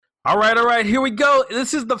All right, here we go.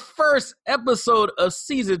 This is the first episode of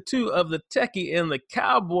season 2 of The Techie and the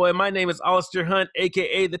Cowboy. My name is Alistair Hunt,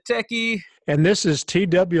 aka The Techie. And this is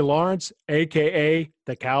T.W. Lawrence, a.k.a.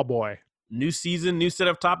 The Cowboy. New season, new set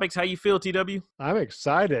of topics. How you feel, TW? I'm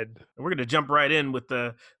excited. And we're going to jump right in with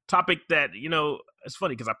the topic that, it's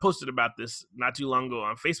funny because I posted about this not too long ago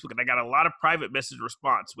on Facebook, and I got a lot of private message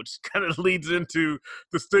response, which kind of leads into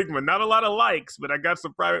the stigma. Not a lot of likes, but I got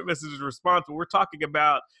some private message response. But we're talking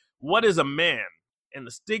about what is a man and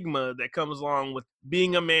the stigma that comes along with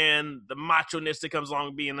being a man, the macho-ness that comes along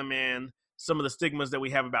with being a man, some of the stigmas that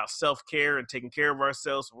we have about self-care and taking care of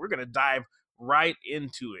ourselves. So we're going to dive right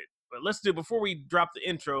into it. But before we drop the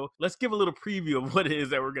intro, let's give a little preview of what it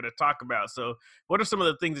is that we're going to talk about. So what are some of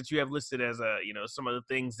the things that you have listed as some of the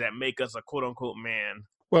things that make us a quote unquote man?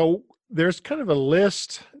 Well, there's kind of a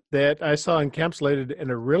list that I saw encapsulated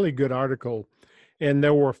in a really good article. And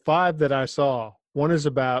there were 5 that I saw. One is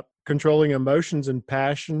about controlling emotions and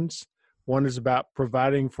passions. One is about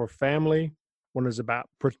providing for family. One is about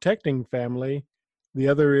protecting family. The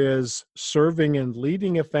other is serving and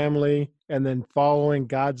leading a family, and then following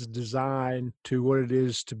God's design to what it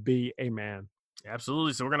is to be a man.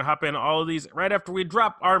 Absolutely. So we're going to hop into all of these right after we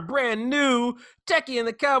drop our brand new Techie and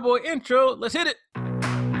the Cowboy intro. Let's hit it.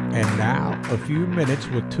 And now, a few minutes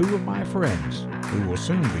with 2 of my friends who will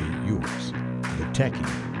soon be yours, the Techie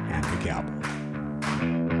and the Cowboy.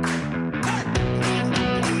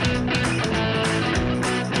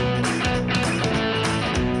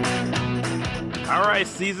 All right,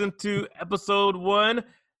 season 2, episode 1.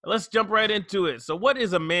 Let's jump right into it. So what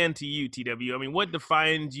is a man to you, TW? I mean, what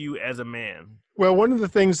defines you as a man? Well, one of the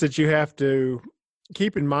things that you have to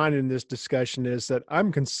keep in mind in this discussion is that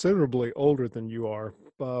I'm considerably older than you are,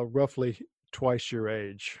 roughly twice your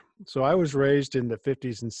age. So I was raised in the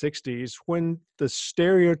 50s and 60s when the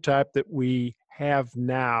stereotype that we have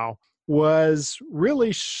now was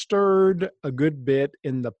really stirred a good bit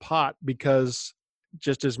in the pot, because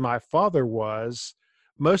just as my father was,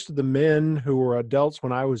 most of the men who were adults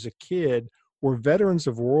when I was a kid were veterans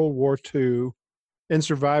of World War II and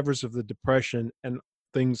survivors of the Depression and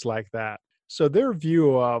things like that. So their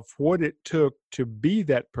view of what it took to be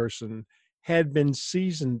that person had been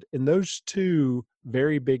seasoned in those 2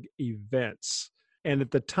 very big events. And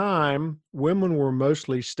at the time, women were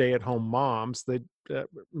mostly stay-at-home moms.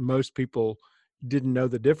 Most people didn't know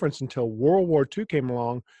the difference until World War II came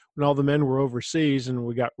along, when all the men were overseas and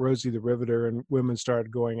we got Rosie the Riveter and women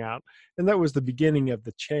started going out. And that was the beginning of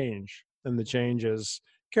the change. And the change is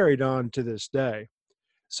carried on to this day.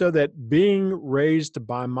 So that being raised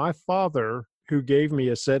by my father, who gave me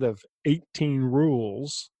a set of 18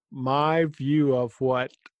 rules, my view of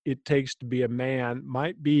what it takes to be a man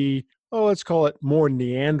might be, let's call it more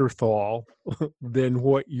Neanderthal than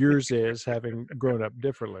what yours is, having grown up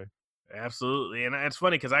differently. Absolutely. And it's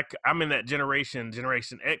funny because I'm in that Generation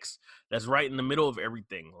X, that's right in the middle of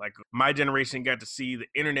everything. Like, my generation got to see the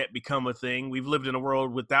internet become a thing. We've lived in a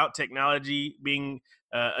world without technology being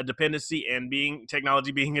a dependency and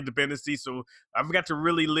technology being a dependency. So I've got to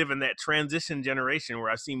really live in that transition generation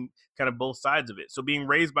where I've seen kind of both sides of it. So being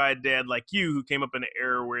raised by a dad like you, who came up in an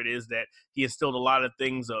era where it is that he instilled a lot of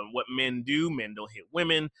things on what men do. Men don't hit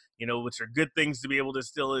women, which are good things to be able to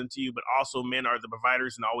instill into you, but also men are the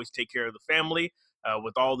providers and always take care of the family,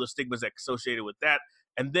 with all the stigmas that associated with that.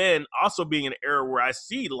 And then also being an era where I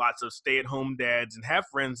see lots of stay-at-home dads and have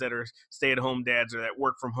friends that are stay-at-home dads or that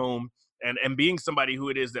work from home. And being somebody who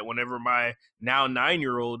it is that whenever my now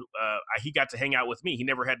 9-year-old, he got to hang out with me. He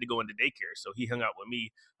never had to go into daycare. So he hung out with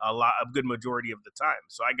me a good majority of the time.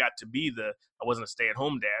 So I got to be I wasn't a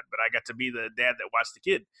stay-at-home dad, but I got to be the dad that watched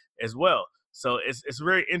the kid as well. So it's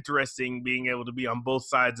very interesting being able to be on both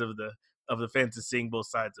sides of the fence and seeing both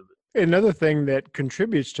sides of it. Another thing that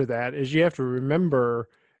contributes to that is you have to remember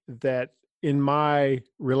that in my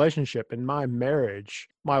relationship, in my marriage,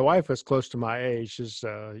 my wife was close to my age, is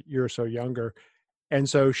a year or so younger. And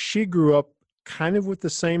so she grew up kind of with the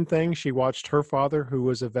same thing. She watched her father, who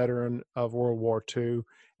was a veteran of World War II,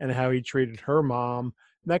 and how he treated her mom,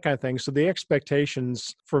 that kind of thing. So the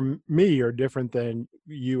expectations for me are different than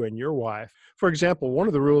you and your wife. For example, one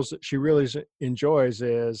of the rules that she really enjoys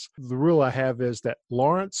is, the rule I have is that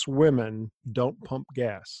Lawrence women don't pump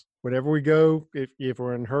gas. Whenever we go, if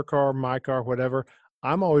we're in her car, my car, whatever,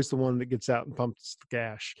 I'm always the one that gets out and pumps the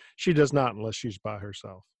gas. She does not unless she's by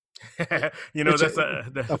herself. That's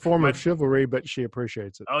a form of chivalry, but she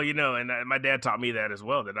appreciates it. Oh, and my dad taught me that as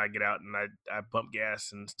well, that I get out and I pump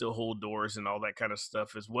gas and still hold doors and all that kind of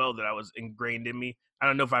stuff as well, that I was ingrained in me. I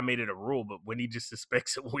don't know if I made it a rule, but when he just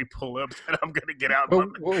suspects it when we pull up that I'm going to get out,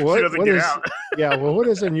 she doesn't get out. Yeah, well, what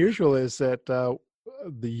is unusual is that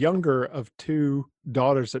the younger of two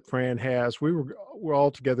daughters that Fran has. We're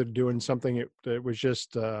all together doing something. It was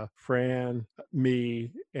just Fran,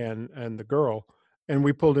 me, and the girl. And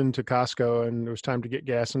we pulled into Costco, and it was time to get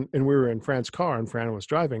gas. And we were in Fran's car, and Fran was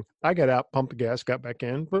driving. I got out, pumped the gas, got back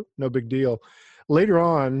in, but no big deal. Later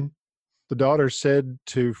on, the daughter said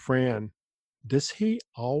to Fran, "Does he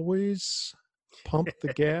always pump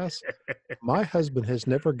the gas? My husband has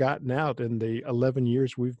never gotten out in the 11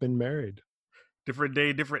 years we've been married." Different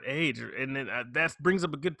day, different age. And then that brings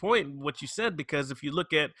up a good point, what you said, because if you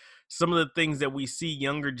look at some of the things that we see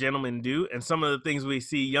younger gentlemen do and some of the things we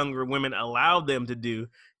see younger women allow them to do,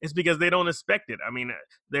 it's because they don't expect it. I mean,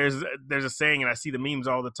 there's a saying, and I see the memes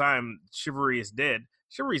all the time, chivalry is dead.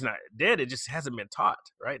 Chivalry's not dead. It just hasn't been taught,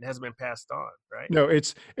 right? It hasn't been passed on, right? No,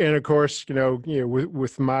 and of course,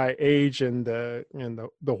 with my age and the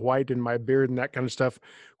white in my beard and that kind of stuff,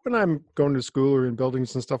 when I'm going to school or in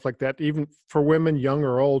buildings and stuff like that, even for women, young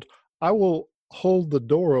or old, I will hold the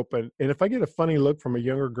door open. And if I get a funny look from a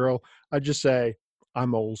younger girl, I just say,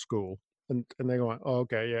 "I'm old school." And they go, "Oh,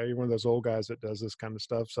 okay, yeah, you're one of those old guys that does this kind of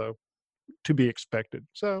stuff." So to be expected.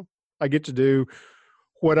 So I get to do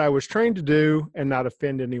what I was trained to do and not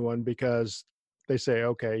offend anyone, because they say,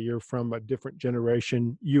 "Okay, you're from a different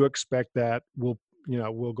generation. You expect that. We'll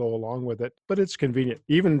go along with it." But it's convenient.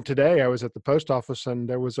 Even today, I was at the post office, and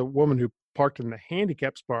there was a woman who parked in the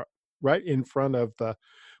handicap spot right in front of the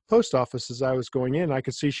post office. As I was going in, I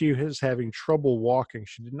could see she was having trouble walking.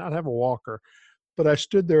 She did not have a walker, but I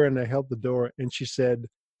stood there and I held the door, and she said,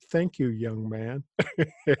 "Thank you, young man."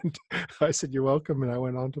 And I said, "You're welcome." And I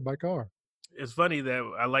went on to my car. It's funny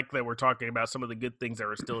that I like that we're talking about some of the good things that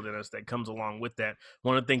are instilled in us that comes along with that.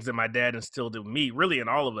 One of the things that my dad instilled in me, really in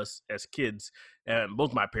all of us as kids, and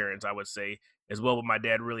both my parents, I would say, as well, but my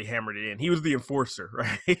dad really hammered it in. He was the enforcer,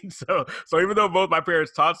 right? So even though both my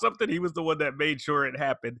parents taught something, he was the one that made sure it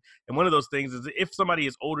happened. And one of those things is, if somebody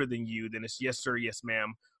is older than you, then it's yes, sir, yes,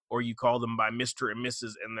 ma'am, or you call them by Mr. and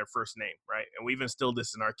Mrs. and their first name, right? And we've instilled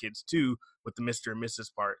this in our kids too, with the Mr. and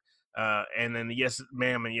Mrs. part. And then the yes,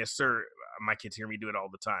 ma'am, and yes, sir. My kids hear me do it all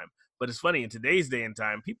the time. But it's funny, in today's day and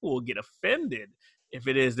time, people will get offended if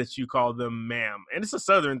it is that you call them ma'am. And it's a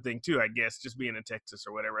Southern thing too, I guess, just being in Texas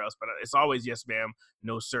or whatever else. But it's always yes, ma'am,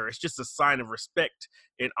 no, sir. It's just a sign of respect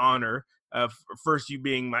and honor. First, you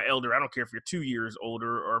being my elder. I don't care if you're 2 years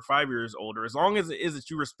older or 5 years older. As long as it is that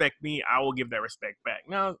you respect me, I will give that respect back.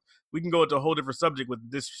 Now, we can go into a whole different subject with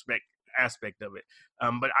disrespect aspect of it.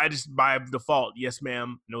 But I just, by default, yes,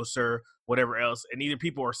 ma'am, no, sir, whatever else. And either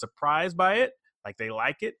people are surprised by it, like they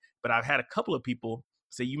like it. But I've had a couple of people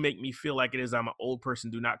say, "You make me feel like it is I'm an old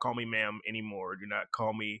person. Do not call me ma'am anymore. Do not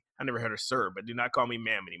call me," I never heard of sir, but "do not call me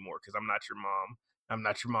ma'am anymore, because I'm not your mom. I'm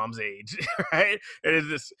not your mom's age." Right? And it's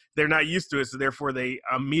just, they're not used to it. So therefore they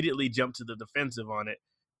immediately jump to the defensive on it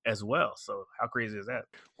as well. So how crazy is that?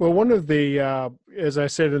 Well, one of the, as I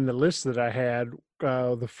said in the list that I had,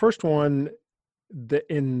 the first one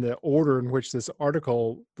in the order in which this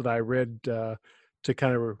article that I read to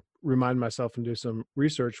kind of remind myself and do some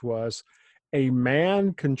research was, "A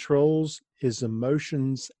man controls his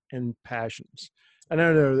emotions and passions." And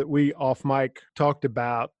I know that we off mic talked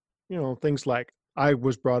about, things like, I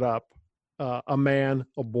was brought up, a man,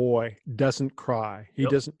 a boy, doesn't cry. He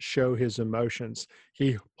Yep. doesn't show his emotions.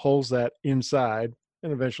 He holds that inside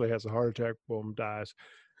and eventually has a heart attack, boom, dies.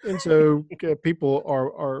 And so people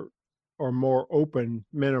are more open.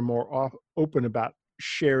 Men are more open about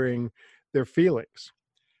sharing their feelings.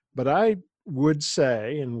 But I would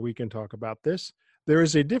say, and we can talk about this, there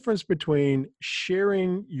is a difference between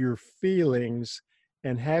sharing your feelings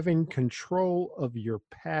and having control of your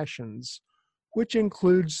passions, which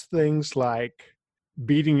includes things like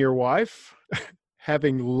beating your wife,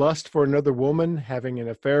 having lust for another woman, having an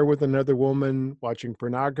affair with another woman, watching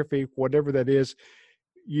pornography, whatever that is.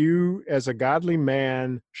 You, as a godly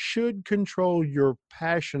man, should control your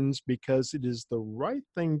passions, because it is the right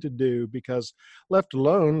thing to do, because left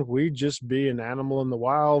alone, we'd just be an animal in the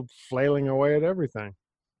wild flailing away at everything.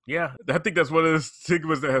 Yeah, I think that's one of the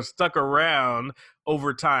stigmas that have stuck around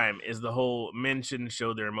over time, is the whole men shouldn't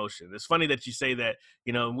show their emotion. It's funny that you say that,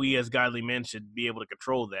 we as godly men should be able to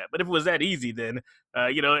control that. But if it was that easy, then,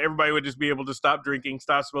 everybody would just be able to stop drinking,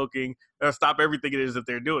 stop smoking, stop everything it is that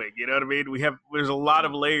they're doing. You know what I mean? There's a lot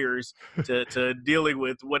of layers to dealing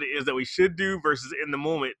with what it is that we should do versus in the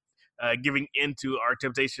moment, giving into our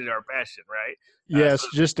temptation and our passion, right? Yes,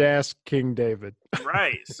 just ask King David.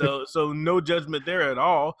 Right. So no judgment there at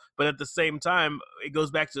all. But at the same time, it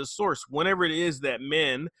goes back to the source. Whenever it is that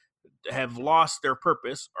men have lost their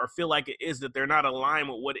purpose or feel like it is that they're not aligned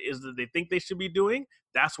with what it is that they think they should be doing,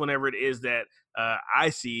 that's whenever it is that I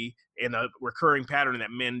see in a recurring pattern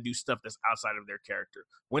that men do stuff that's outside of their character.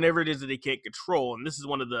 Whenever it is that they can't control, and this is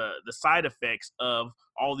one of the side effects of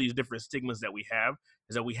all these different stigmas that we have,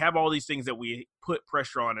 is that we have all these things that we put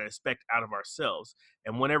pressure on and expect out of ourselves.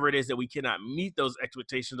 And whenever it is that we cannot meet those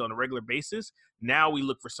expectations on a regular basis, now we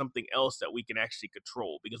look for something else that we can actually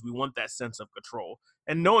control because we want that sense of control.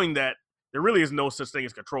 And knowing that there really is no such thing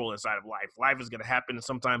as control inside of life. Life is going to happen, and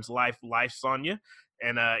sometimes life's on you.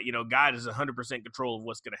 And, God is 100% control of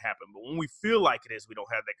what's going to happen. But when we feel like it is, we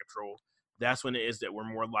don't have that control. That's when it is that we're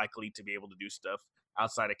more likely to be able to do stuff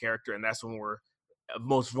outside of character. And that's when we're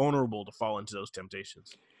most vulnerable to fall into those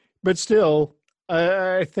temptations. But still,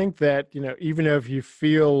 I think that, even if you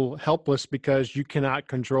feel helpless because you cannot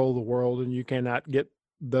control the world and you cannot get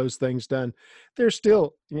those things done, there's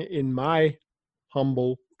still, in my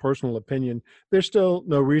humble personal opinion, there's still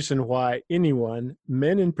no reason why anyone,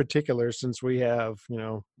 men in particular, since we have,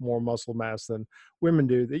 more muscle mass than women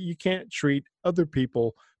do, that you can't treat other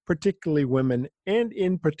people, particularly women, and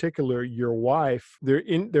in particular your wife, there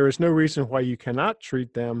is no reason why you cannot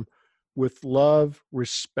treat them with love,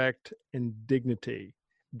 respect, and dignity.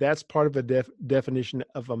 That's part of the definition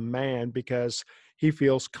of a man, because he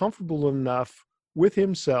feels comfortable enough with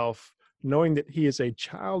himself, knowing that he is a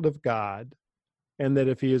child of God, and that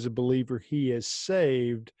if he is a believer, he is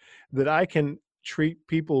saved, that I can treat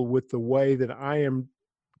people with the way that I am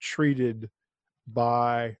treated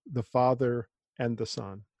by the Father and the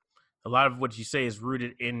Son. A lot of what you say is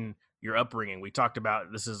rooted in your upbringing. We talked about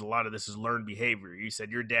a lot of this is learned behavior. You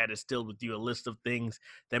said your dad instilled with you a list of things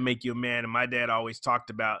that make you a man, and my dad always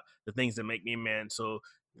talked about the things that make me a man. So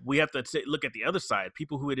we have to look at the other side,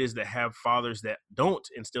 people who it is that have fathers that don't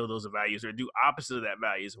instill those values or do opposite of that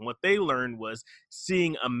values. And what they learned was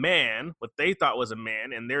seeing a man, what they thought was a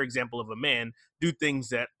man, and their example of a man, do things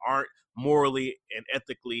that aren't morally and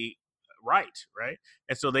ethically right.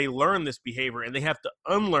 And so they learn this behavior, and they have to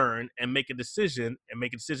unlearn and make a decision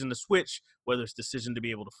to switch, whether it's decision to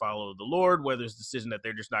be able to follow the Lord, whether it's decision that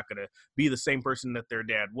they're just not going to be the same person that their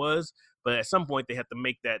dad was. But at some point they have to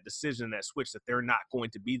make that decision, that switch, that they're not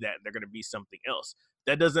going to be that, and they're going to be something else.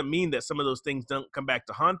 That doesn't mean that some of those things don't come back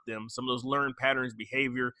to haunt them. Some of those learned patterns,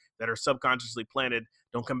 behavior that are subconsciously planted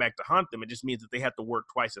don't come back to haunt them. It just means that they have to work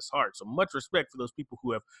twice as hard. So much respect for those people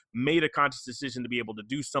who have made a conscious decision to be able to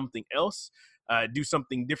do something else, do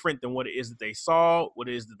something different than what it is that they saw, what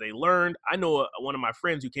it is that they learned. I know one of my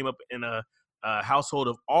friends who came up in a household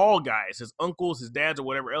of all guys, his uncles, his dads, or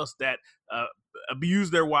whatever else, that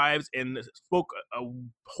abused their wives and spoke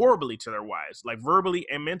horribly to their wives, like verbally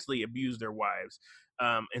and mentally abused their wives.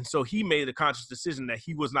 And so he made a conscious decision that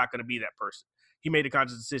he was not going to be that person. He made a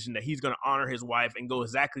conscious decision that he's going to honor his wife and go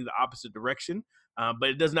exactly the opposite direction. But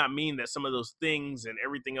it does not mean that some of those things and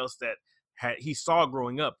everything else that he saw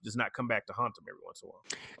growing up does not come back to haunt him every once in a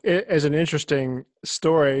while. As an interesting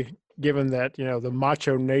story, given that, the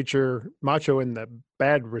macho nature, macho in the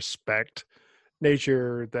bad respect,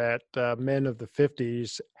 nature that men of the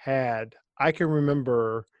 50s had, I can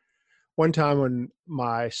remember one time when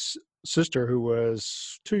my sister, who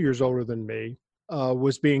was 2 years older than me,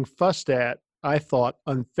 was being fussed at, I thought,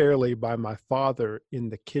 unfairly by my father in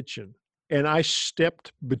the kitchen. And I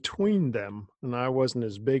stepped between them, and I wasn't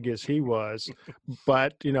as big as he was,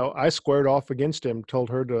 but, I squared off against him, told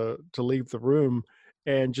her to leave the room,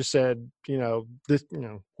 and just said, this,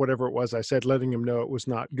 whatever it was I said, letting him know it was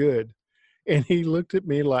not good. And he looked at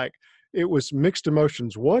me like it was mixed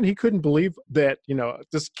emotions. One, he couldn't believe that,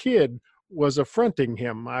 this kid was affronting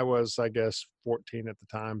him. I was, I guess, 14 at the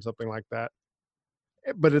time, something like that.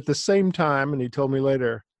 But at the same time, and he told me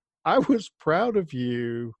later, I was proud of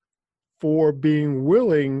you for being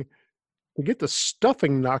willing to get the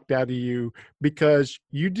stuffing knocked out of you because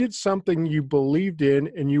you did something you believed in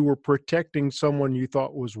and you were protecting someone you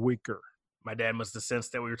thought was weaker. My dad must have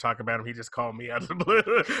sensed that we were talking about him. He just called me out of the blue.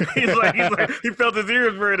 he's like, he felt his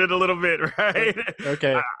ears burning a little bit, right?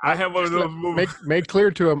 Okay. I have one of those moments. Made clear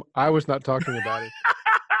to him, I was not talking about it.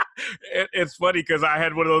 It's funny because I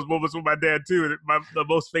had one of those moments with my dad too. The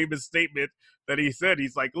most famous statement that he said,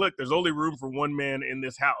 he's like, look, there's only room for one man in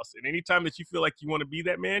this house. And anytime that you feel like you want to be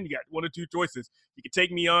that man, you got one or two choices. You can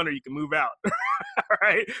take me on or you can move out.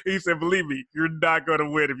 Right? He said, believe me, you're not going to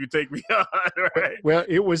win if you take me on. Right? Well,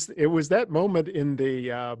 it was that moment in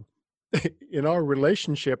the in our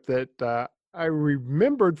relationship that I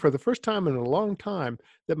remembered for the first time in a long time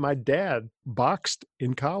that my dad boxed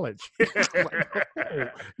in college. Like, oh,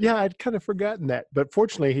 yeah, I'd kind of forgotten that. But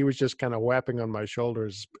fortunately, he was just kind of whapping on my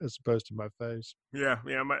shoulders as opposed to my face. Yeah,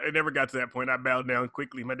 yeah. It never got to that point. I bowed down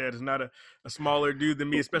quickly. My dad is not a smaller dude than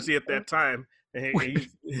me, especially at that time.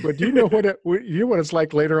 But do you know you know what it's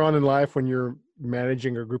like later on in life when you're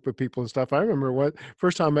managing a group of people and stuff? I remember what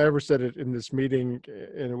first time I ever said it in this meeting,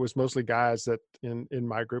 and it was mostly guys that in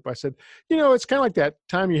my group. I said, you know, it's kind of like that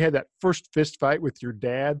time you had that first fist fight with your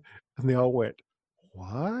dad, and they all went,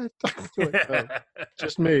 "What?" Went, oh,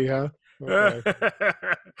 just me, huh? Okay.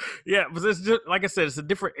 Yeah, but it's just like I said, it's a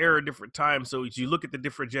different era, different time. So as you look at the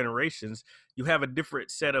different generations, you have a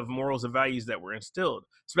different set of morals and values that were instilled.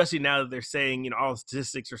 Especially now that they're saying, all the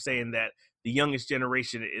statistics are saying that the youngest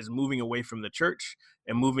generation is moving away from the church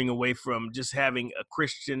and moving away from just having a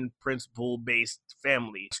Christian principle based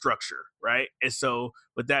family structure, right? And so,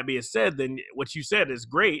 with that being said, then what you said is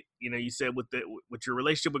great. You said with your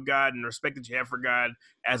relationship with God and the respect that you have for God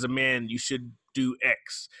as a man, you should do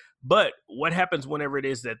X. But what happens whenever it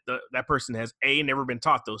is that that person has A, never been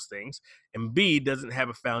taught those things, and B, doesn't have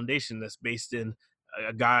a foundation that's based in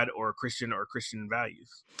a God or a Christian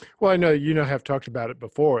values? Well, I know have talked about it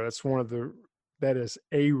before. That is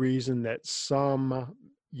a reason that some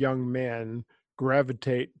young men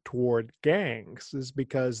gravitate toward gangs is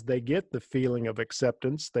because they get the feeling of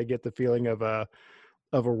acceptance. They get the feeling of a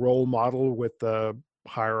role model with the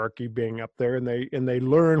hierarchy being up there, and they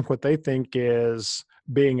learn what they think is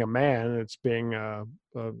being a man. It's being a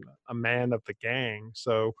man of the gang.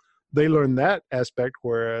 So they learn that aspect,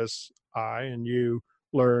 whereas I and you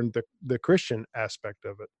learn the Christian aspect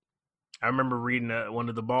of it. I remember reading one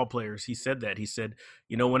of the ball players. He said that. He said,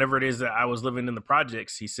 whenever it is that I was living in the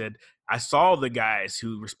projects, he said, I saw the guys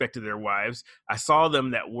who respected their wives. I saw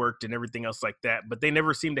them that worked and everything else like that, but they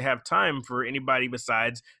never seemed to have time for anybody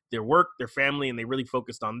besides their work, their family, and they really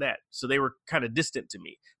focused on that. So they were kind of distant to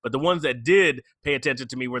me. But the ones that did pay attention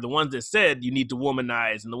to me were the ones that said you need to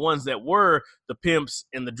womanize, and the ones that were the pimps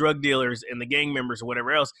and the drug dealers and the gang members or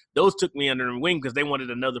whatever else, those took me under their wing because they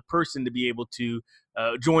wanted another person to be able to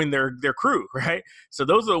join their crew, right? So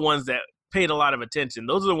those are the ones that paid a lot of attention.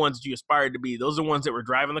 Those are the ones that you aspired to be. Those are the ones that were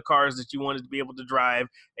driving the cars that you wanted to be able to drive,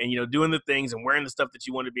 and doing the things and wearing the stuff that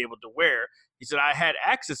you wanted to be able to wear. He said, I had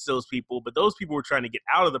access to those people, but those people were trying to get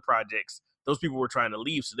out of the projects. Those people were trying to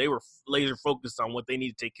leave. So they were laser focused on what they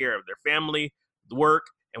need to take care of, their family, the work,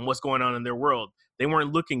 and what's going on in their world. They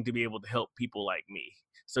weren't looking to be able to help people like me.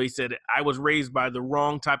 So he said, I was raised by the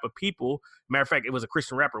wrong type of people. Matter of fact, it was a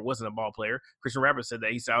Christian rapper, it wasn't a ball player. Christian rapper said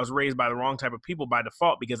that. He said, I was raised by the wrong type of people by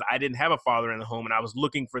default because I didn't have a father in the home and I was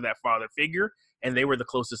looking for that father figure, and they were the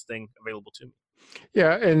closest thing available to me.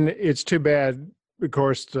 Yeah, and it's too bad, of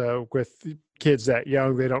course, with kids that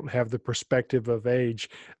young, they don't have the perspective of age.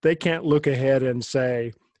 They can't look ahead and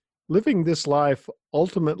say, living this life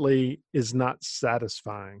ultimately is not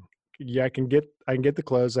satisfying. Yeah, I can get the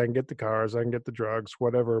clothes, I can get the cars, I can get the drugs,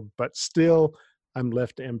 whatever, but still I'm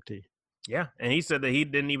left empty. Yeah, and he said that he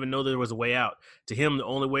didn't even know there was a way out. To him, the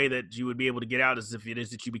only way that you would be able to get out is if it is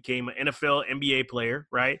that you became an NFL, NBA player,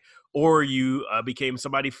 right? Or you became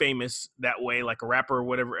somebody famous that way, like a rapper or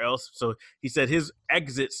whatever else. So he said his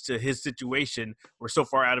exits to his situation were so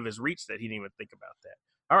far out of his reach that he didn't even think about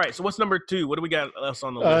that. All right, so what's number 2? What do we got else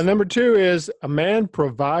on the list? Number 2 is a man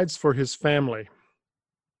provides for his family.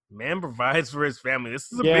 Man provides for his family.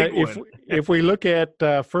 This is a big one. If we look at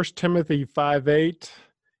 1 Timothy 5:8,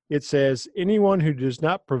 it says, anyone who does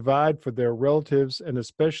not provide for their relatives and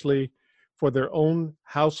especially for their own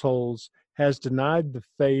households has denied the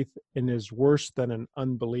faith and is worse than an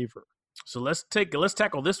unbeliever. So let's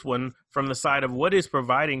tackle this one from the side of what is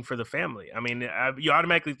providing for the family. I mean, you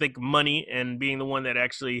automatically think money and being the one that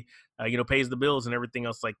actually, pays the bills and everything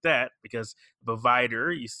else like that, because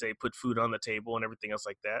provider, you say put food on the table and everything else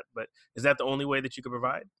like that. But is that the only way that you can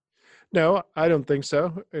provide? No, I don't think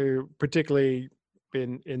so. Particularly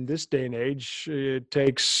in this day and age, it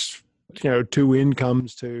takes, 2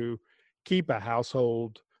 incomes to keep a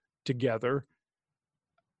household together.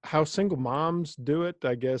 How single moms do it,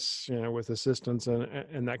 I guess, with assistance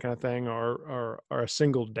and that kind of thing, or a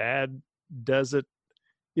single dad does it,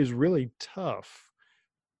 is really tough.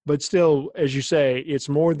 But still, as you say, it's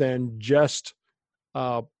more than just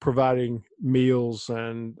providing meals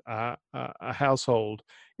and a household.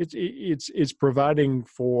 It's providing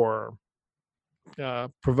for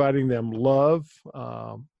providing them love,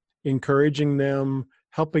 encouraging them,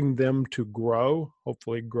 helping them to grow,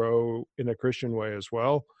 hopefully grow in a Christian way as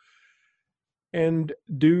well. and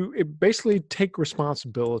basically take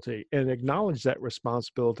responsibility and acknowledge that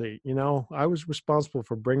responsibility. I was responsible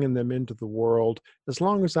for bringing them into the world. As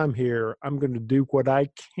long as I'm here, I'm going to do what I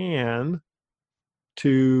can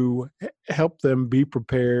to help them be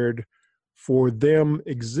prepared for them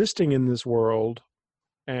existing in this world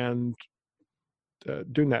and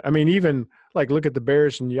doing that. I mean, even like look at the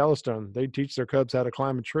bears in Yellowstone. They teach their cubs how to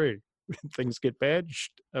climb a tree. Things get bad,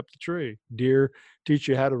 up the tree. Deer teach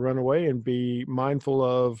you how to run away and be mindful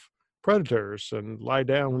of predators and lie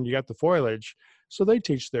down when you got the foliage. So they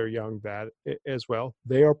teach their young that as well.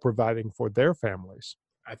 They are providing for their families.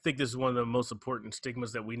 I think this is one of the most important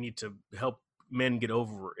stigmas that we need to help men get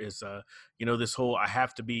over is, this whole, I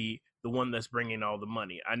have to be the one that's bringing all the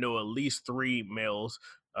money. I know at least 3 males,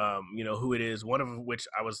 who it is, one of which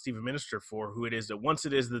I was Stephen Minister for, who it is that once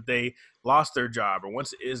it is that they lost their job, or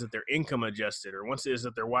once it is that their income adjusted, or once it is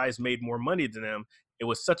that their wives made more money than them, it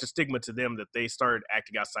was such a stigma to them that they started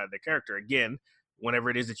acting outside their character. Again, whenever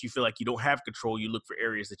it is that you feel like you don't have control, you look for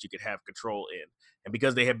areas that you could have control in. And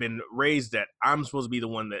because they have been raised that I'm supposed to be the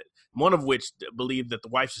one of which believed that the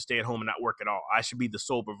wife should stay at home and not work at all. I should be the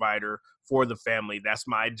sole provider for the family. That's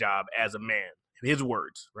my job as a man. In his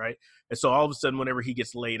words, right? And so all of a sudden, whenever he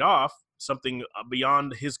gets laid off, something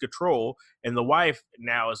beyond his control, and the wife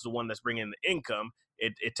now is the one that's bringing the income,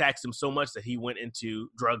 it taxed him so much that he went into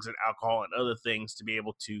drugs and alcohol and other things to be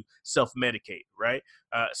able to self-medicate, right?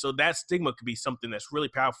 So that stigma could be something that's really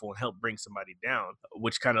powerful and help bring somebody down,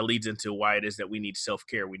 which kind of leads into why it is that we need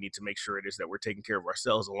self-care. We need to make sure it is that we're taking care of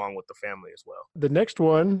ourselves along with the family as well. The next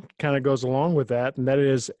one kind of goes along with that, and that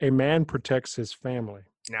is a man protects his family.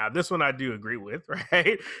 Now, this one I do agree with,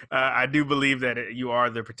 right? I do believe that you are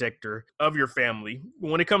the protector of your family.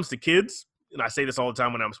 When it comes to kids, and I say this all the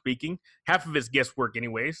time when I'm speaking, half of it's guesswork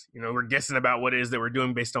anyways. We're guessing about what it is that we're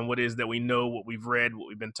doing based on what it is that we know, what we've read, what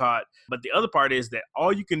we've been taught. But the other part is that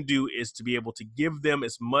all you can do is to be able to give them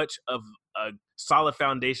as much of a solid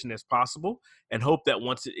foundation as possible and hope that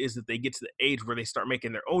once it is that they get to the age where they start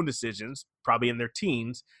making their own decisions, probably in their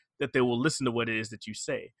teens, that they will listen to what it is that you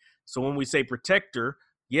say. So when we say protector,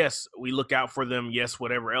 yes, we look out for them, yes,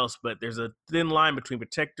 whatever else, but there's a thin line between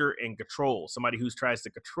protector and control, somebody who tries to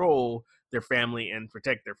control their family and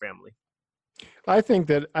protect their family. I think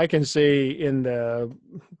that I can see in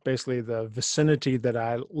basically the vicinity that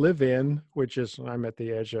I live in, which is I'm at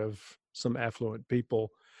the edge of some affluent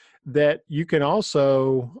people, that you can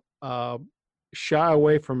also shy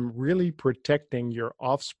away from really protecting your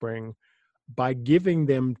offspring by giving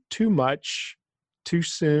them too much, too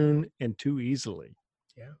soon, and too easily.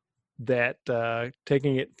 Yeah. That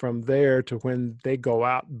taking it from there to when they go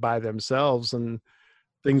out by themselves and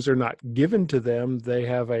things are not given to them, they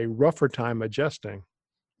have a rougher time adjusting.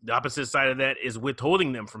 The opposite side of that is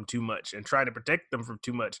withholding them from too much and trying to protect them from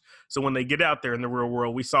too much. So when they get out there in the real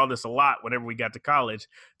world, we saw this a lot whenever we got to college.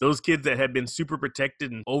 Those kids that had been super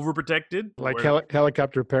protected and overprotected. Like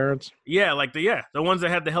helicopter parents? Yeah, the ones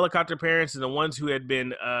that had the helicopter parents and the ones who had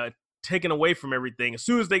been taken away from everything. As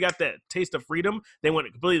soon as they got that taste of freedom, they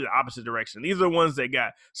went completely the opposite direction. These are the ones that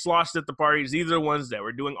got sloshed at the parties. These are the ones that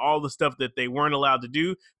were doing all the stuff that they weren't allowed to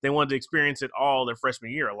do. They wanted to experience it all their freshman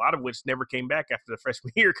year, a lot of which never came back after the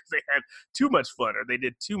freshman year because they had too much fun or they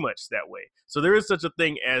did too much that way. So there is such a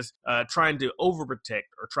thing as trying to overprotect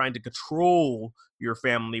or trying to control your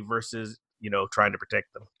family versus trying to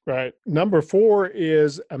protect them. Right. Number 4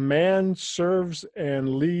 is a man serves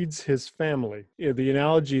and leads his family. The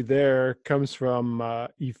analogy there comes from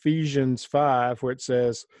Ephesians 5, where it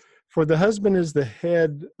says, "For the husband is the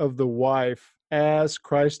head of the wife, as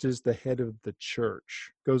Christ is the head of the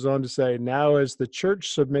church." Goes on to say, "Now as the church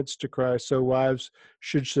submits to Christ, so wives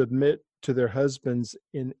should submit to their husbands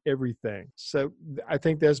in everything." So I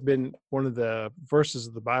think that's been one of the verses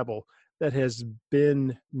of the Bible that has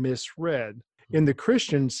been misread. In the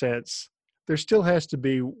Christian sense, there still has to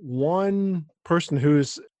be one person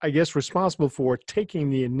who's, I guess, responsible for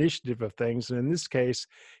taking the initiative of things. And in this case,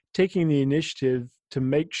 taking the initiative to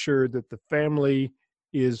make sure that the family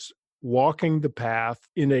is walking the path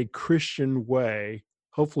in a Christian way,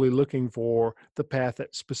 hopefully looking for the path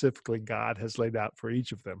that specifically God has laid out for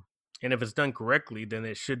each of them. And if it's done correctly, then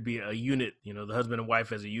it should be a unit. The husband and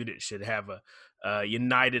wife as a unit should have a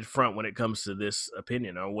united front when it comes to this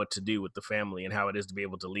opinion on what to do with the family and how it is to be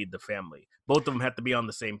able to lead the family. Both of them have to be on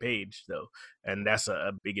the same page, though, and that's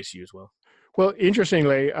a big issue as well. Well,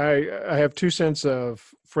 interestingly, I have 2 sets of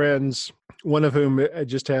friends, one of whom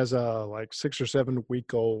just has a 6 or 7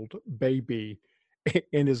 week old baby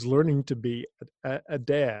and is learning to be a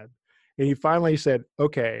dad. And he finally said,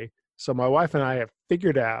 "Okay, so my wife and I have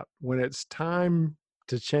figured out when it's time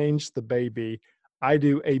to change the baby, I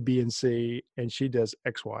do A, B, and C, and she does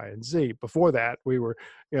X, Y, and Z. Before that, we were,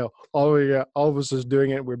 all of us is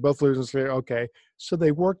doing it. We're both losing sleep. Okay. So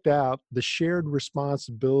they worked out the shared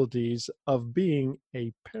responsibilities of being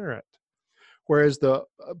a parent. Whereas the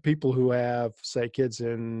people who have, say, kids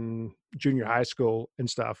in junior high school and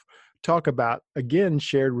stuff talk about, again,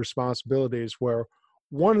 shared responsibilities where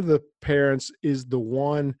one of the parents is the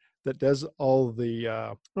one that does all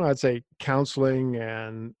the, I'd say, counseling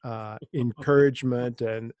and encouragement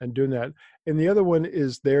and doing that. And the other one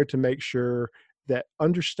is there to make sure that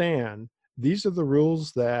understand these are the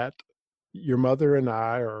rules that your mother and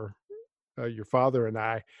I, or your father and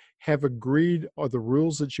I, have agreed are the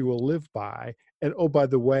rules that you will live by. And oh, by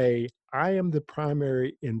the way, I am the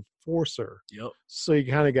primary enforcer. Yep. So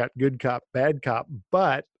you kind of got good cop, bad cop,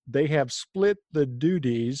 but they have split the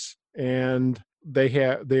duties and they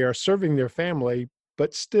are serving their family,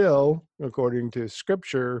 but still, according to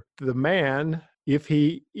scripture, the man, if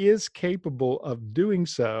he is capable of doing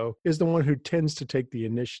so, is the one who tends to take the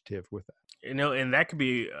initiative with that. And that could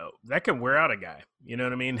be that can wear out a guy. You know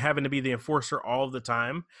what I mean? Having to be the enforcer all the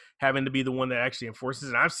time, having to be the one that actually enforces.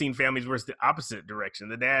 And I've seen families where it's the opposite direction.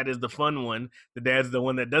 The dad is the fun one. The dad's the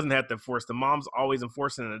one that doesn't have to enforce. The mom's always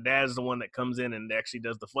enforcing, and the dad's the one that comes in and actually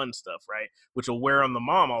does the fun stuff, right? Which will wear on the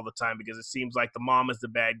mom all the time because it seems like the mom is the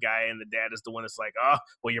bad guy and the dad is the one that's like, oh,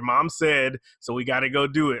 well, your mom said, so we got to go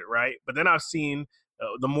do it, right? But then I've seen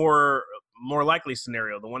the more likely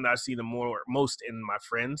scenario, the one that I see most in my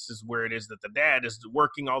friends, is where it is that the dad is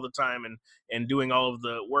working all the time and doing all of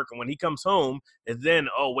the work. And when he comes home, and then,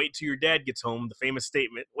 oh, wait till your dad gets home, the famous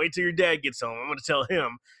statement, wait till your dad gets home, I'm going to tell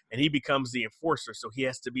him. And he becomes the enforcer. So he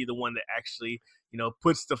has to be the one that actually,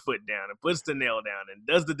 puts the foot down and puts the nail down and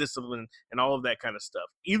does the discipline and all of that kind of stuff.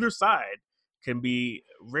 Either side can be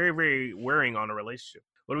very, very wearing on a relationship.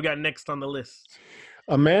 What do we got next on the list?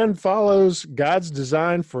 A man follows God's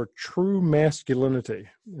design for true masculinity.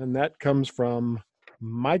 And that comes from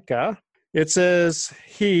Micah. It says,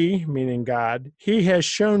 he, meaning God, he has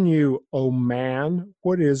shown you, O man,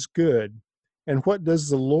 what is good. And what does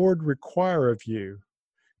the Lord require of you?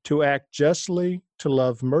 To act justly, to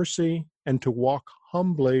love mercy, and to walk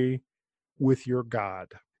humbly with your God.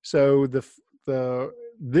 So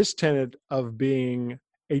this tenet of being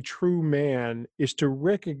a true man is to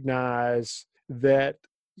recognize that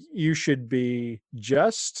you should be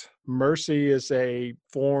just. Mercy is a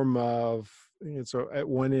form of, it's at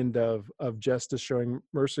one end of justice, showing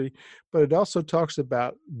mercy, but it also talks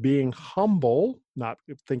about being humble, not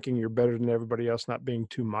thinking you're better than everybody else, not being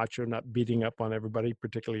too macho, not beating up on everybody,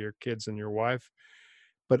 particularly your kids and your wife,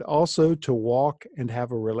 but also to walk and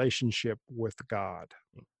have a relationship with God.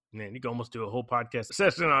 Man, you can almost do a whole podcast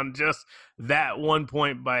session on just that one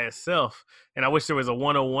point by itself. And I wish there was a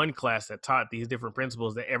 101 class that taught these different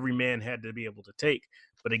principles that every man had to be able to take.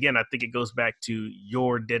 But again, I think it goes back to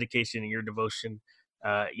your dedication and your devotion,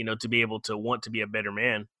 to be able to want to be a better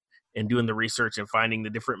man and doing the research and finding the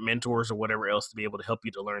different mentors or whatever else to be able to help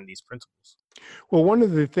you to learn these principles. Well, one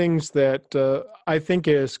of the things that I think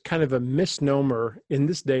is kind of a misnomer in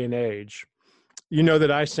this day and age,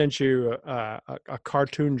 that I sent you a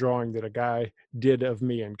cartoon drawing that a guy did of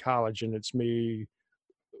me in college, and it's me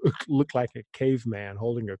look like a caveman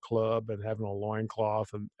holding a club and having a loincloth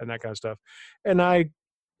and that kind of stuff. And I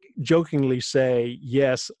jokingly say,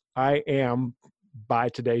 yes, I am, by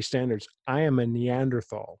today's standards, I am a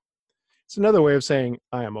Neanderthal. It's another way of saying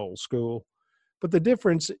I am old school. But the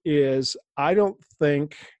difference is I don't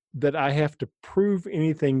think that I have to prove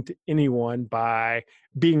anything to anyone by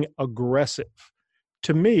being aggressive.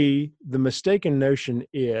 To me, the mistaken notion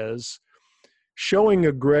is showing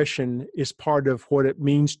aggression is part of what it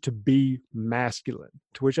means to be masculine,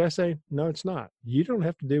 to which I say, no, it's not. You don't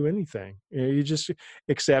have to do anything. You just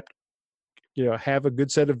accept, have a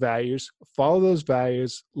good set of values, follow those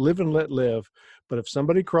values, live and let live. But if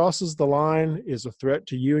somebody crosses the line, is a threat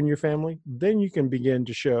to you and your family, then you can begin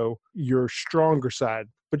to show your stronger side.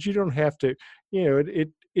 But you don't have to,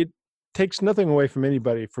 it takes nothing away from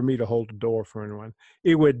anybody for me to hold a door for anyone.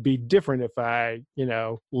 It would be different if I,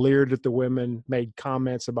 leered at the women, made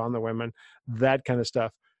comments about the women, that kind of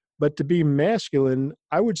stuff. But to be masculine,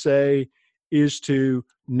 I would say, is to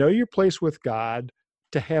know your place with God,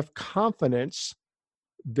 to have confidence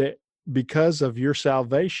that because of your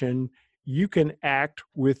salvation, you can act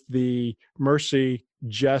with the mercy,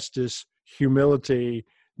 justice, humility,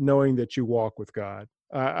 knowing that you walk with God.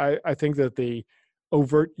 I think that the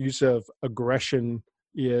overt use of aggression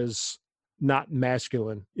is not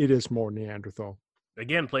masculine. It is more Neanderthal.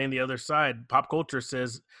 again, playing the other side, pop culture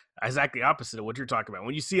says exactly opposite of what you're talking about.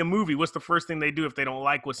 When you see a movie, what's the first thing they do if they don't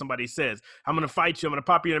like what somebody says? I'm going to fight you. I'm going to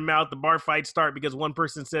pop you in the mouth. The bar fights start because one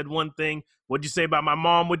person said one thing. What'd you say about my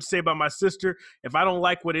mom? What'd you say about my sister? If I don't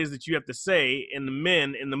like what it is that you have to say, in the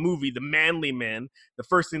men in the movie, the manly men, the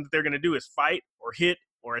first thing that they're going to do is fight or hit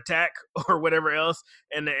or attack or whatever else.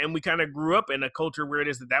 And we kind of grew up in a culture where it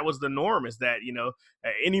is that was the norm, is that,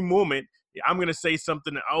 at any moment, I'm going to say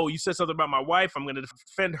something. Oh, you said something about my wife. I'm going to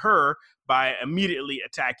defend her by immediately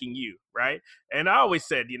attacking you, right? And I always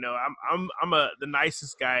said, I'm the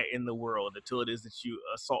nicest guy in the world until it is that you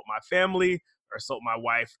assault my family or assault my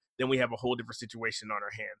wife. Then we have a whole different situation on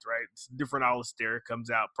our hands, right? It's different Alistair comes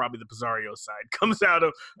out. Probably the Pizarro side comes out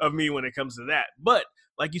of me when it comes to that. But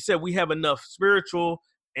like you said, we have enough spiritual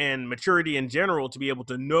and maturity in general to be able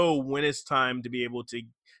to know when it's time to be able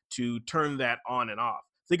to turn that on and off.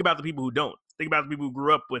 Think about the people who don't. Think about the people who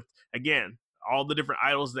grew up with, again, all the different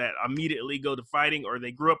idols that immediately go to fighting, or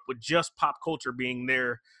they grew up with just pop culture being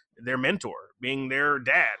their mentor, being their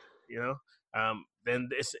dad, then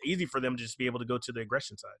it's easy for them to just be able to go to the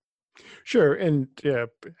aggression side. Sure. And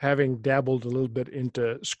having dabbled a little bit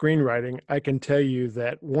into screenwriting, I can tell you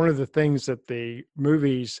that one of the things that the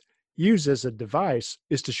movies use as a device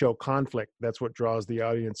is to show conflict. That's what draws the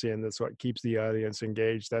audience in. That's what keeps the audience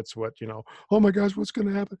engaged. That's what, oh my gosh, what's going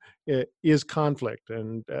to happen? It is conflict,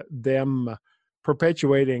 and them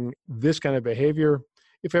perpetuating this kind of behavior.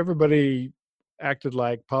 If everybody acted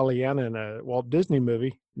like Pollyanna in a Walt Disney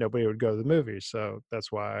movie, nobody would go to the movie. So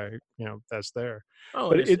that's why, that's there. Oh,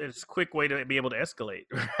 but it's a quick way to be able to escalate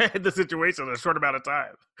the situation in a short amount of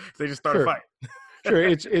time. They just start a fight. Sure.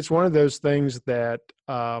 It's one of those things that,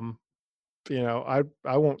 I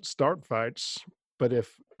won't start fights, but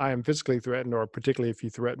if I am physically threatened, or particularly if you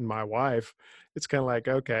threaten my wife, it's kind of like,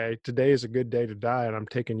 okay, today is a good day to die and I'm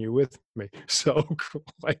taking you with me. So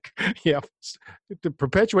to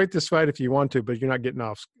perpetuate this fight if you want to, but you're not getting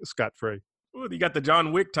off scot-free. Well, you got the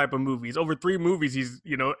John Wick type of movies. Over 3 movies, he's,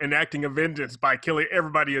 enacting a vengeance by killing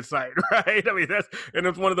everybody in sight, right? I mean,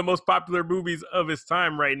 it's one of the most popular movies of his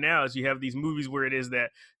time right now, is you have these movies where it is that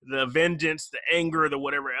the vengeance, the anger, the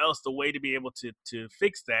whatever else, the way to be able to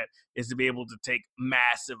fix that is to be able to take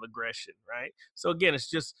massive aggression, right? So again, it's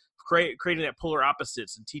just creating that polar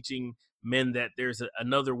opposites and teaching men that there's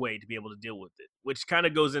another way to be able to deal with it, which kind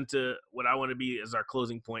of goes into what I want to be as our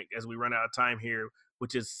closing point as we run out of time here,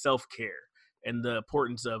 which is self-care. And the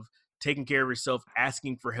importance of taking care of yourself,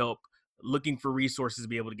 asking for help, looking for resources to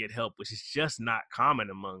be able to get help, which is just not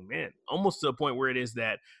common among men, almost to a point where it is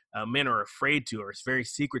that men are afraid to, or it's very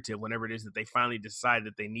secretive whenever it is that they finally decide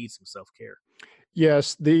that they need some self-care.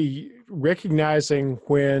 Yes, the recognizing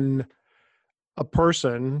when a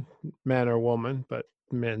person, man or woman, but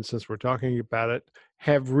men, since we're talking about it,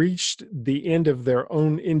 have reached the end of their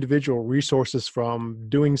own individual resources from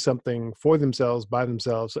doing something for themselves, by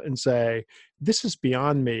themselves, and say, this is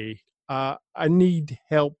beyond me. I need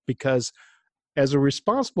help, because as a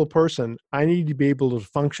responsible person, I need to be able to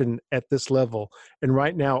function at this level. And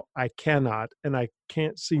right now I cannot, and I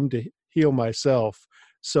can't seem to heal myself.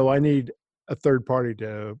 So I need a third party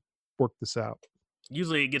to work this out.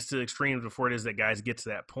 Usually it gets to the extremes before it is that guys get to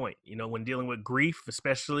that point. When dealing with grief,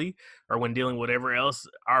 especially, or when dealing with whatever else,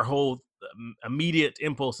 our whole immediate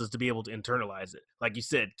impulse is to be able to internalize it. Like you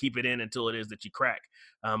said, keep it in until it is that you crack.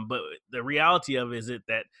 But the reality of it is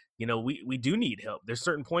that we do need help. There's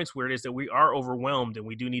certain points where it is that we are overwhelmed and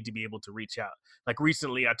we do need to be able to reach out. Like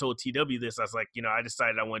recently I told TW this, I was like, I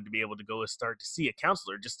decided I wanted to be able to go and start to see a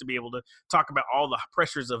counselor, just to be able to talk about all the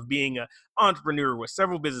pressures of being an entrepreneur with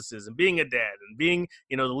several businesses and being a dad and being,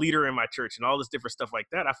 the leader in my church and all this different stuff like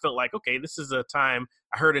that. I felt like, okay, this is a time.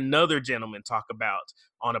 I heard another gentleman talk about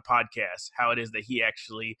on a podcast how it is that he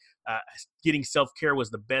actually getting self-care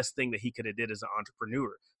was the best thing that he could have did as an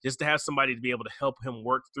entrepreneur, just to have somebody to be able to help him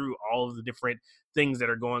work through all of the different things that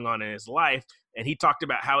are going on in his life. And he talked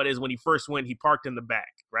about how it is when he first went, he parked in the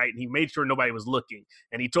back, right? And he made sure nobody was looking.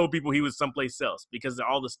 And he told people he was someplace else because of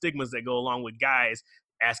all the stigmas that go along with guys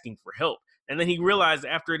asking for help. And then he realized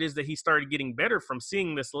after it is that he started getting better from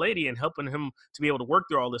seeing this lady and helping him to be able to work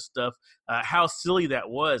through all this stuff, how silly that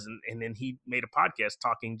was. And then he made a podcast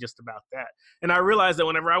talking just about that. And I realized that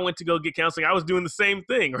whenever I went to go get counseling, I was doing the same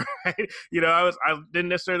thing, right? I didn't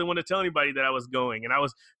necessarily want to tell anybody that I was going, and I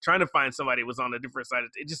was trying to find somebody who was on a different side.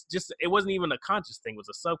 It wasn't even a conscious thing. It was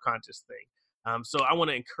a subconscious thing. So I want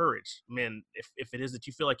to encourage men, if it is that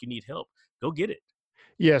you feel like you need help, go get it.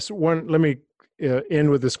 Yes. Let me end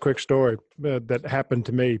with this quick story that happened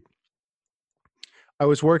to me. I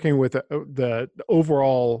was working with the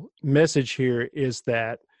overall message here is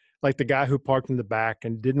that, like the guy who parked in the back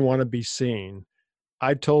and didn't want to be seen,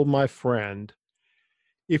 I told my friend,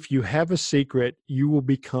 if you have a secret, you will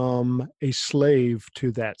become a slave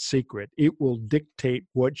to that secret. It will dictate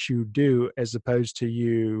what you do as opposed to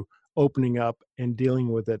you opening up and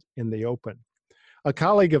dealing with it in the open. A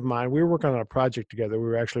colleague of mine, we were working on a project together. We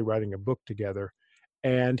were actually writing a book together.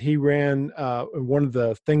 And he ran one of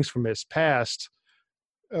the things from his past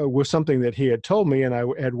was something that he had told me, and I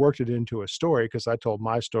had worked it into a story because I told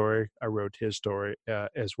my story. I wrote his story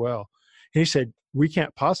as well. And he said, we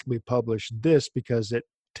can't possibly publish this because it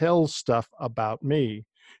tells stuff about me.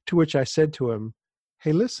 To which I said to him,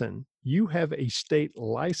 hey, listen, you have a state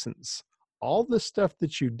license. All the stuff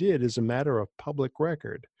that you did is a matter of public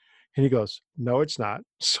record. And he goes, no, it's not.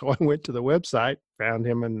 So I went to the website, found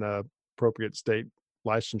him in the appropriate state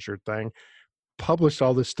licensure thing, published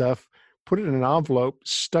all this stuff, put it in an envelope,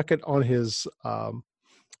 stuck it on his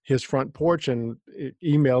front porch, and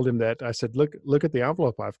emailed him that. I said, look at the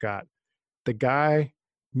envelope I've got. The guy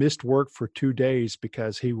missed work for 2 days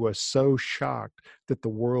because he was so shocked that the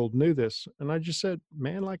world knew this. And I just said,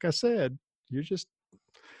 man, like I said, you're just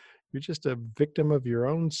a victim of your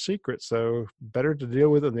own secret. So better to deal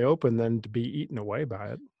with it in the open than to be eaten away by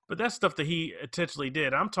it. But that's stuff that he intentionally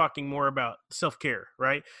did. I'm talking more about self-care,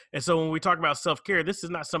 right? And so when we talk about self-care, this is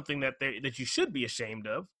not something that you should be ashamed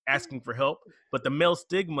of, asking for help. But the male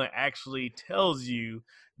stigma actually tells you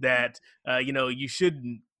that, you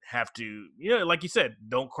shouldn't have to, like you said,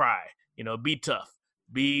 don't cry, be tough,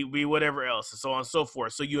 be whatever else, and so on and so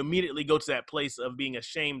forth. So you immediately go to that place of being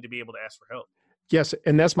ashamed to be able to ask for help. Yes,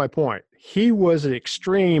 and that's my point. He was an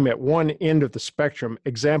extreme at one end of the spectrum,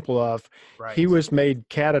 example of Right. He was made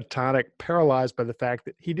catatonic, paralyzed by the fact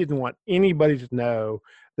that he didn't want anybody to know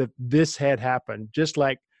that this had happened, just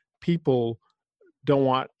like people don't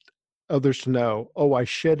want others to know, oh, I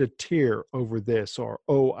shed a tear over this, or,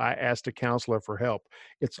 oh, I asked a counselor for help.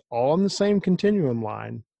 It's all on the same continuum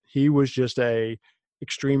line. He was just a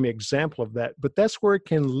extreme example of that, but that's where it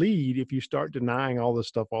can lead if you start denying all this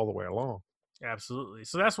stuff all the way along. Absolutely.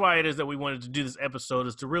 So that's why it is that we wanted to do this episode,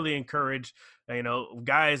 is to really encourage,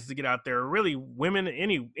 guys to get out there, really women,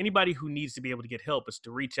 anybody who needs to be able to get help, is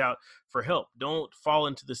to reach out for help. Don't fall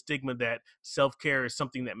into the stigma that self-care is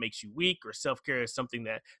something that makes you weak, or self-care is something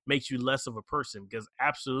that makes you less of a person, because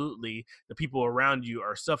absolutely the people around you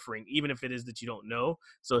are suffering, even if it is that you don't know.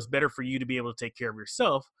 So it's better for you to be able to take care of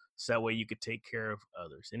yourself, so that way you could take care of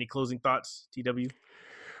others. Any closing thoughts, TW?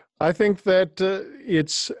 I think that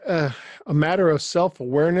it's a matter of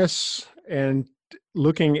self-awareness and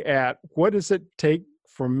looking at what does it take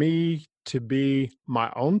for me to be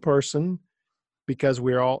my own person, because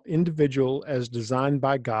we're all individual as designed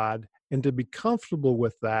by God, and to be comfortable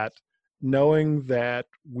with that, knowing that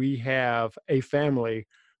we have a family,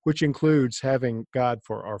 which includes having God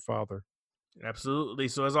for our Father. Absolutely.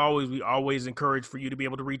 So as always, we always encourage for you to be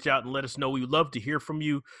able to reach out and let us know. We would love to hear from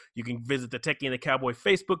you. You can visit the Techie and the Cowboy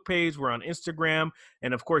Facebook page. We're on Instagram.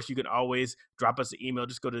 And of course, you can always drop us an email.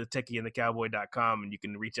 Just go to thetechieandthecowboy.com and you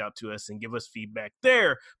can reach out to us and give us feedback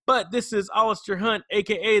there. But this is Alistair Hunt,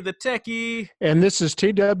 a.k.a. The Techie. And this is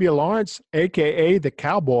T.W. Lawrence, a.k.a. The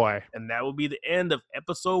Cowboy. And that will be the end of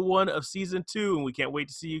episode 1 of season 2. And we can't wait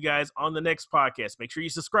to see you guys on the next podcast. Make sure you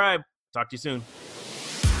subscribe. Talk to you soon.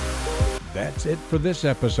 That's it for this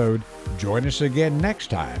episode. Join us again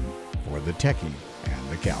next time for The Techie and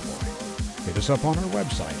the Cowboy. Hit us up on our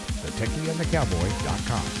website,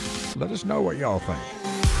 thetechieandthecowboy.com. Let us know what y'all think.